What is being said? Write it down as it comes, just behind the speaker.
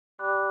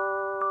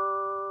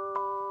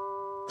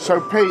So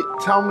Pete,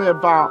 tell me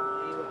about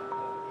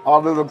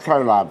our little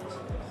collab.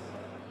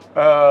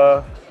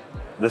 The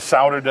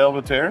Sautter LE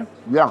Lancero.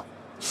 Yeah.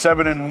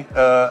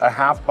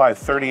 7.5 by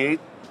 38.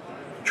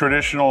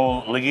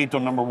 Traditional Ligito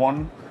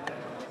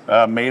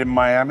 #1. Made in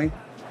Miami.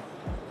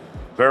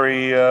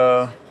 Very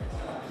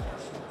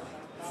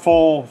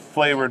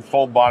full-flavored,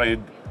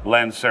 full-bodied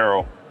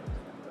Lancero.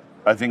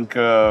 I think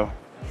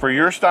for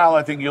your style,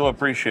 I think you'll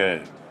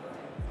appreciate it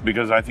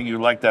because I think you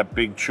like that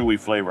big, chewy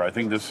flavor. I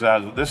think this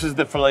is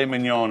the filet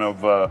mignon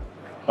of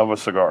a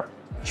cigar.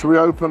 Should we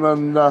open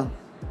and?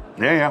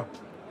 Yeah.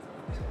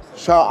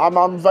 So I'm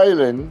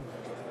unveiling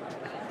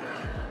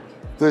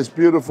this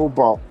beautiful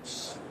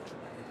box.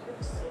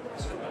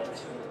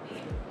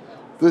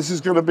 This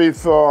is going to be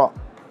for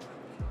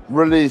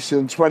release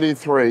in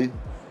 23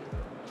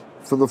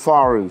 for the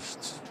Far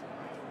East.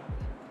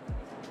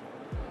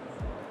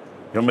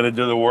 You want me to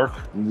do the work?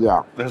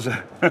 Yeah.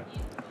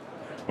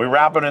 We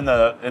wrap it in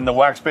the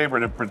wax paper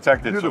to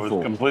protect it. Beautiful. So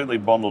it's completely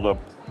bundled up.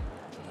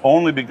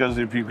 Only because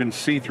if you can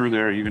see through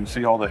there, you can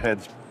see all the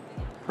heads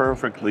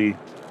perfectly,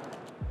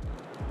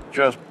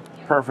 just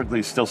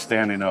perfectly still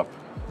standing up.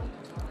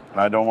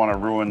 And I don't want to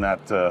ruin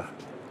that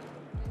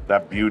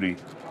that beauty.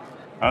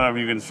 I don't know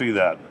if you can see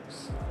that.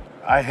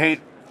 I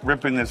hate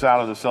ripping this out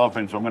of the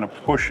cellophane, so I'm going to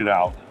push it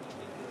out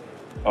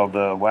of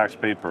the wax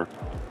paper.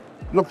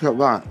 Look at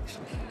that.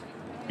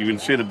 You can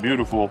see the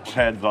beautiful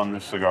heads on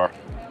this cigar.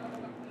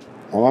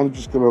 Well, I'm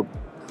just going to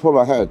pull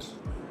ahead.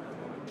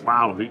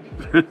 Wow.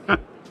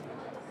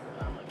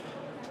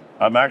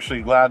 I'm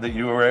actually glad that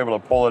you were able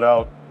to pull it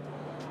out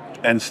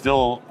and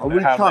still Are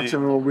we cutting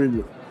or are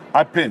we?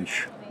 I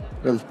pinch.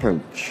 Let's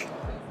pinch.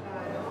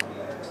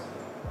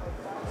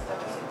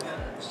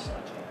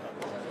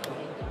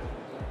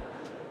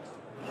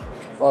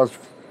 That's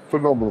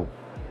phenomenal.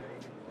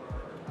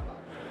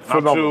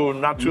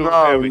 Not too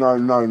heavy.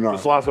 No.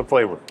 Just lots of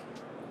flavor.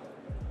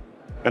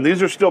 And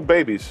these are still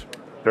babies.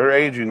 They're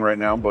aging right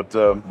now, but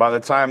by the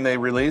time they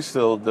release,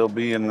 they'll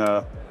be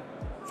in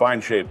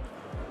fine shape.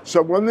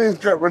 So when these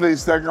get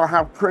released, they're going to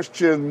have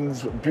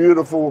Christian's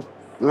beautiful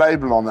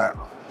label on it.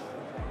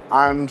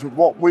 And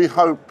what we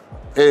hope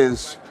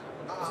is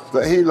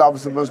that he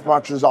loves them as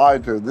much as I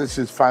do. This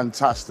is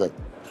fantastic.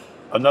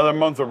 Another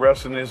month of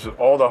resting is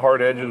all the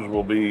hard edges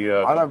will be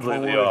I don't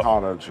completely want off.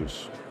 hard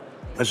edges.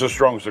 It's a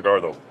strong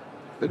cigar, though.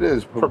 It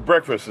is. For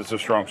breakfast, it's a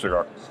strong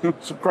cigar.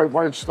 It's a great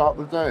way to start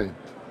the day.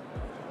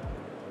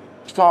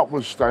 Start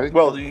with steak.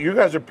 Well, you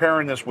guys are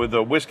pairing this with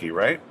a whiskey,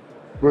 right?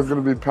 We're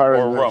going to be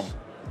pairing Or rum. this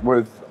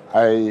with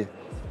a.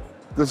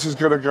 This is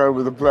going to go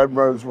with a Glen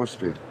Rose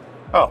whiskey.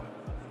 Oh,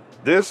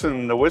 this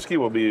and the whiskey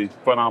will be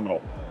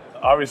phenomenal.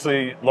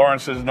 Obviously,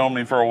 Laurence has known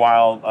me for a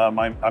while.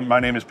 My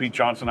name is Pete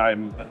Johnson.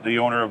 I'm the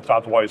owner of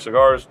Tatuaje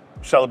Cigars,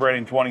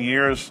 celebrating 20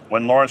 years.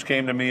 When Laurence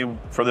came to me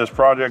for this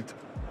project,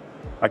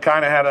 I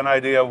kind of had an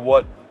idea of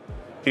what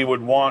he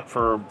would want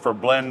for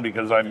blend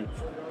because I'm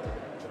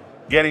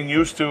getting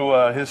used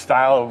to his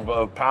style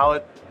of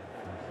palate.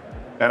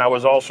 And I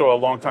was also a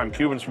longtime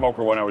Cuban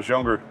smoker when I was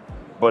younger.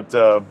 But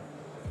the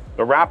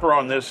wrapper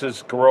on this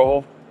is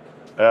Corojo,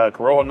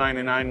 Corojo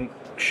 99,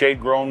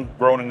 shade grown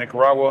in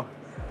Nicaragua.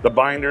 The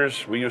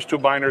binders, we use 2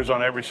 binders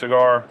on every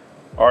cigar,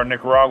 are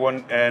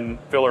Nicaraguan and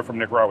filler from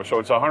Nicaragua. So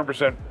it's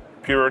 100%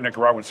 pure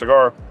Nicaraguan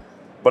cigar,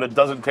 but it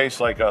doesn't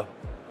taste like a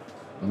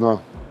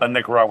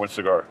Nicaraguan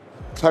cigar.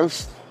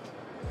 Tastes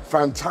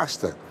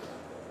fantastic.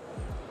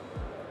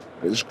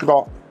 It's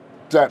got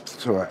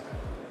depth to it.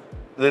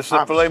 This is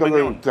the filet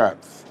mignon.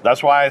 Depth.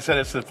 That's why I said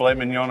it's the filet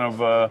mignon of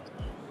a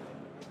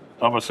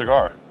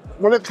cigar.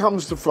 When it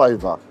comes to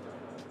flavor,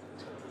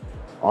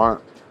 I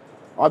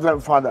don't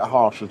find it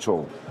harsh at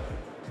all.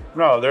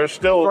 No, there's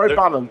still Very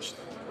balanced.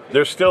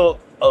 There's still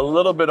a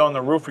little bit on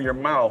the roof of your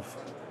mouth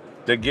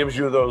that gives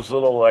you those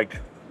little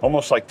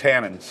almost like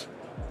tannins,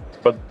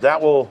 but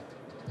that will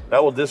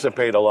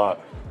dissipate a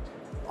lot.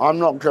 I'm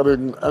not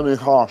getting any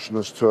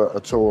harshness to it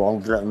at all.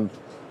 I'm getting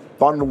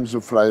bundles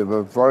of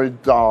flavor, very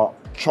dark,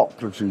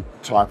 chocolatey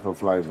type of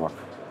flavor.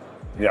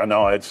 Yeah,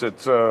 no, it's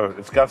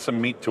got some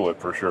meat to it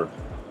for sure.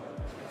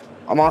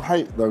 And I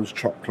hate those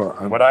chocolate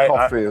and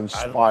coffee and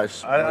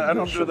spice. I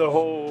don't do the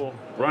whole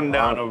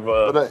rundown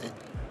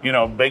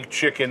of baked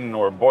chicken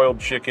or boiled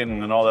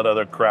chicken and all that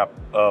other crap.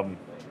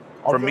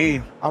 For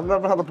me, I've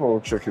never had a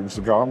boiled chicken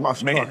cigar. I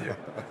must try.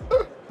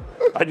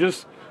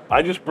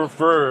 I just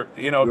prefer,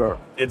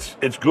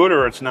 it's good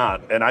or it's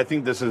not. And I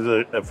think this is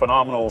a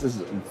phenomenal,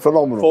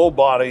 full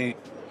body,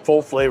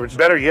 full flavor. It's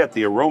better yet,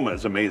 the aroma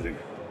is amazing.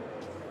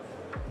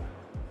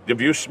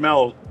 If you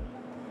smell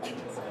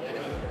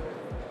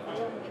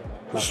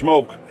the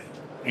smoke,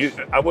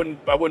 I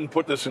wouldn't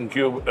put this in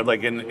Cuba,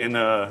 like in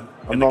the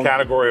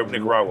category of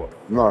Nicaragua.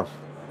 No.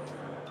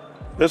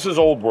 This is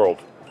old world.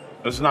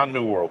 This is not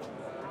new world.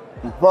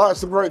 But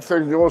that's the great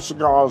thing. Your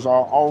cigars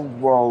are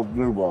old world,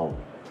 new world.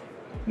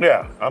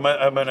 Yeah, I'm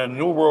in a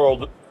new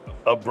world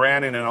of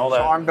branding and all that.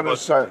 So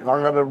I'm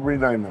going to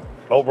rename it.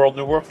 Old world,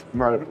 new world?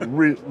 No,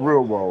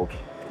 real world.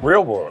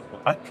 Real world.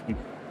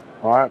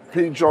 All right,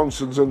 Pete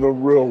Johnson's in the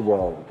real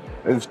world.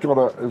 It's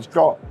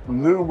got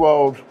new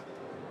world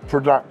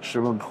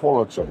production and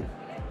quality,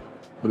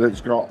 but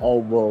it's got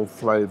old world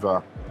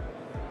flavor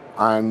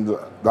and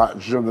that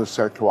je ne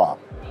sais quoi.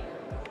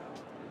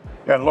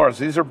 Yeah, and Laurence,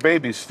 these are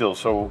babies still.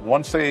 So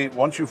once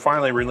you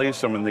finally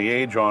release them and the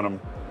age on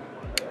them,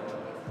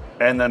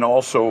 and then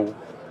also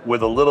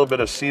with a little bit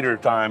of cedar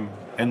time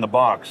in the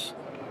box,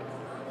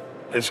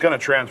 it's going to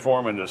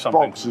transform into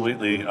something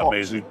completely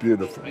amazing. Box is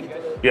beautiful.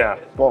 Yeah.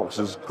 Box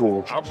is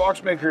gorgeous. Our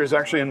box maker is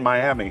actually in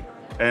Miami,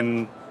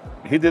 and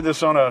he did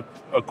this on a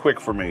quick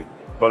for me.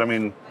 But I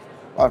mean,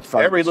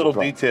 every little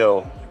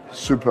detail.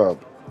 Superb.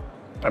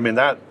 I mean,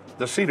 the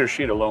cedar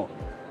sheet alone.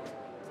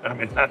 I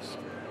mean, that's.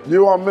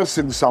 You are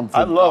missing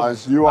something,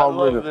 guys. You are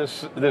really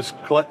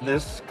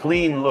this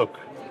clean look.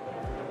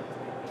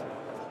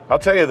 I'll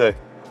tell you the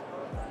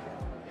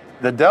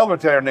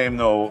Delveter name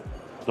though,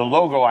 the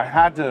logo, I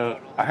had to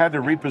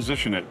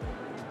reposition it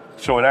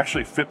so it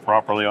actually fit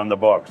properly on the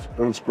box.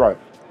 It was great.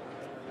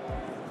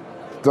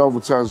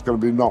 Delveter is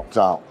going to be knocked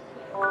out.